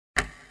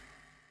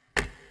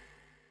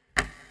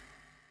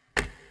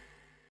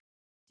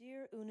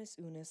Dear Unis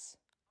Unis,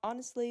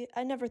 honestly,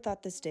 I never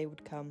thought this day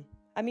would come.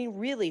 I mean,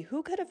 really,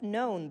 who could have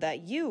known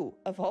that you,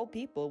 of all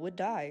people, would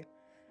die?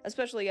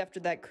 Especially after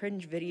that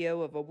cringe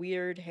video of a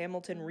weird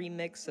Hamilton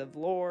remix of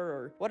Lore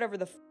or whatever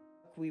the fuck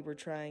we were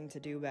trying to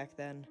do back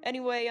then.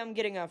 Anyway, I'm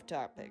getting off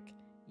topic.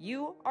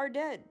 You are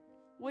dead,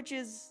 which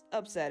is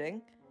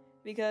upsetting,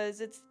 because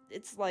it's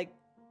like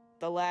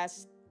the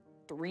last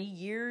 3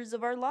 years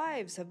of our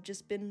lives have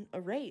just been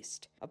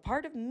erased. A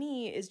part of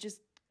me is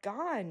just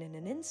gone in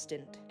an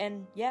instant.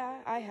 And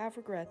yeah, I have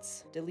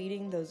regrets.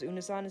 Deleting those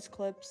Unis Honest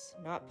clips,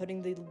 not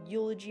putting the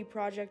eulogy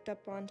project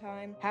up on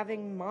time,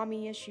 having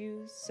mommy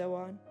issues, so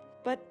on.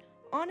 But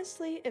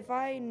honestly, if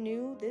I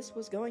knew this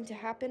was going to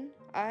happen,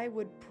 I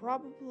would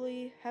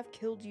probably have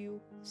killed you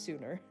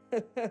sooner.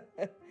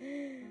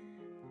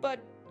 But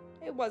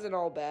it wasn't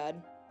all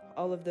bad.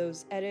 All of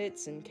those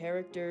edits and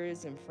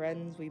characters and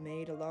friends we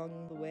made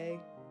along the way.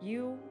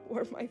 You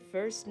were my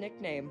first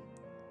nickname.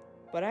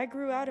 But I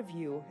grew out of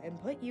you and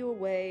put you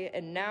away,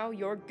 and now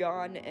you're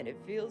gone, and it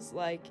feels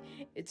like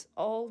it's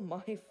all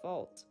my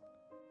fault.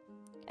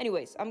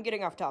 Anyways, I'm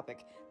getting off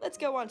topic. Let's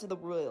go on to the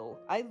real.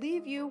 I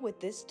leave you with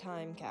this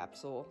time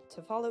capsule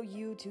to follow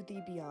you to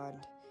the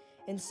beyond.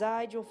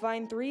 Inside, you'll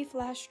find 3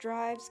 flash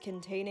drives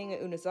containing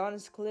Unis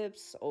Honest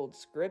clips, old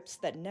scripts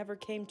that never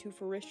came to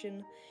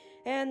fruition,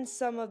 and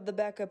some of the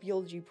backup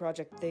eulogy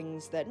project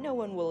things that no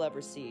one will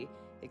ever see.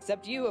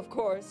 Except you, of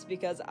course,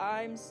 because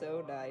I'm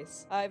so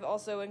nice. I've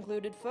also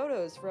included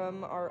photos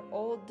from our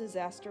old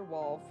disaster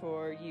wall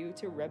for you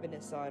to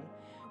reminisce on,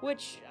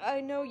 which I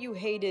know you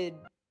hated.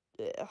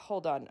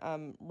 Hold on,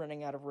 I'm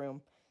running out of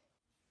room.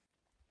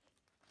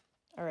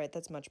 Alright,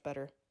 that's much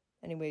better.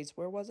 Anyways,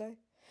 where was I?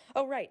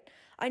 Oh, right.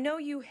 I know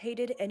you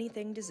hated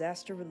anything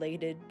disaster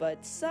related,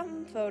 but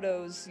some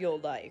photos you'll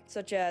like,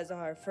 such as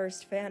our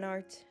first fan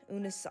art,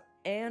 Unis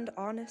and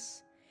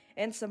Honest,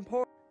 and some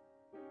poor.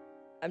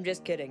 I'm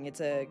just kidding,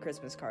 it's a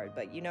Christmas card,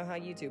 but you know how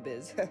YouTube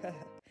is.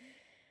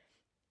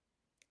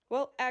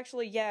 Well,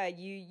 actually, yeah,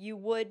 you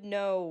would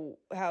know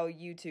how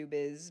YouTube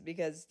is,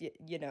 because,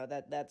 you know,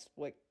 that's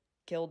what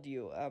killed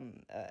you.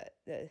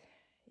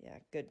 Yeah,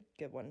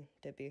 good one,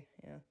 Dippy,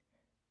 yeah.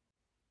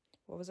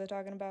 What was I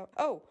talking about?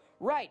 Oh,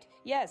 right,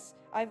 yes,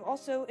 I've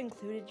also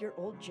included your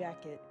old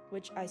jacket,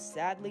 which I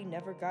sadly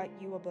never got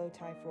you a bow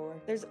tie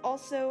for. There's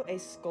also a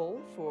skull,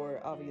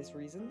 for obvious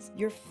reasons.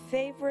 Your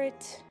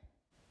favorite...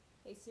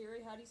 Hey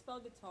Siri, how do you spell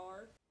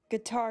guitar?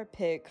 guitar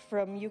pick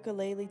from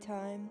ukulele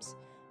times.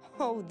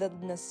 Oh, the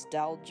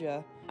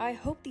nostalgia. I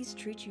hope these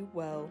treat you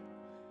well.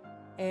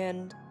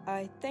 And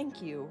I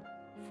thank you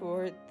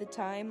for the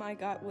time I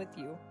got with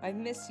you. I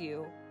miss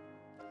you.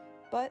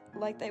 But,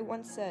 like they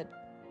once said,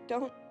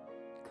 don't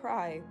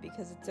cry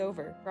because it's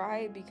over.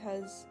 Cry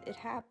because it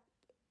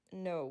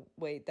No,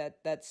 wait,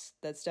 that's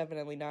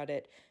definitely not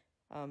it.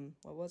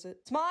 What was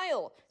it?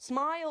 Smile!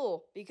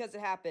 Smile! Because it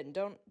happened.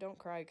 Don't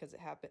cry because it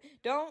happened.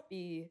 Don't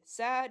be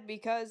sad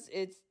because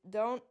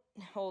don't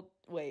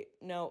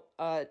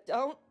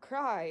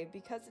cry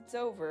because it's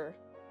over.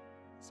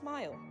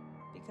 Smile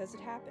because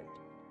it happened.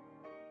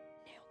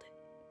 Nailed it.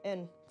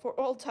 And for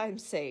old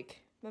time's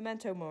sake,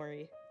 memento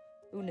mori.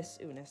 Unis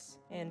Unis.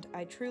 And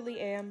I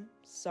truly am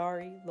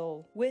sorry,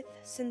 lol. With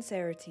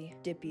sincerity,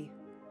 Dippy.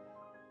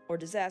 Or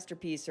Disaster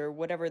Piece, or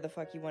whatever the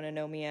fuck you want to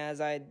know me as.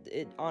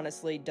 It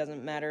honestly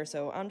doesn't matter,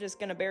 so I'm just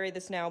gonna bury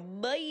this now.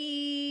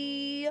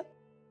 Bye!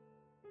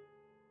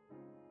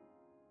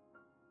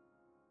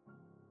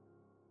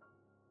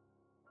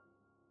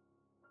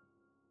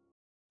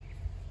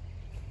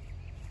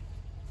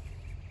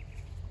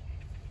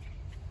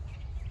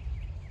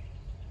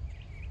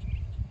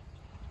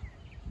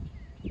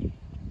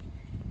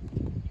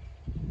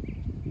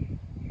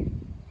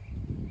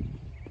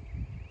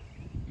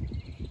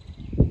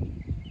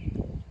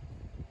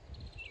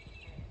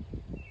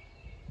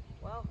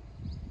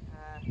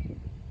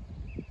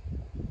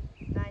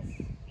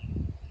 Nice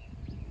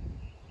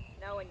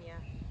knowing ya.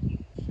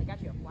 I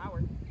got you a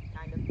flower,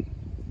 kind of.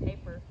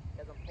 Paper,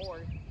 because I'm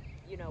bored.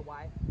 You know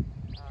why.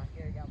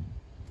 Here you go.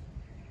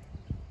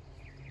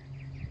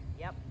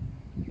 Yep.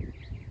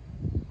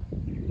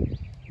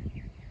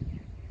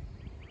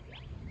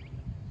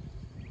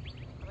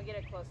 I'm gonna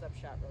get a close-up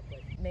shot real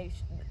quick.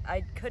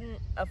 I couldn't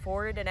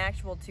afford an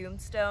actual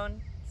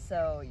tombstone,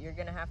 so you're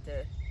gonna have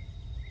to,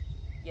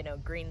 you know,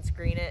 green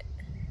screen it.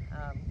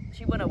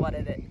 She wouldn't have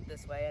wanted it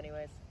this way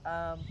anyways.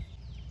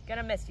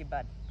 Gonna miss you,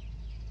 bud.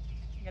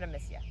 Gonna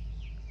miss you.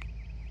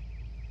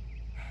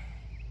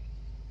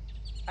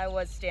 I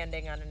was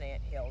standing on an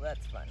anthill,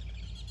 that's fun.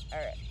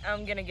 Alright,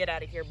 I'm gonna get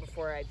out of here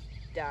before I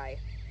die.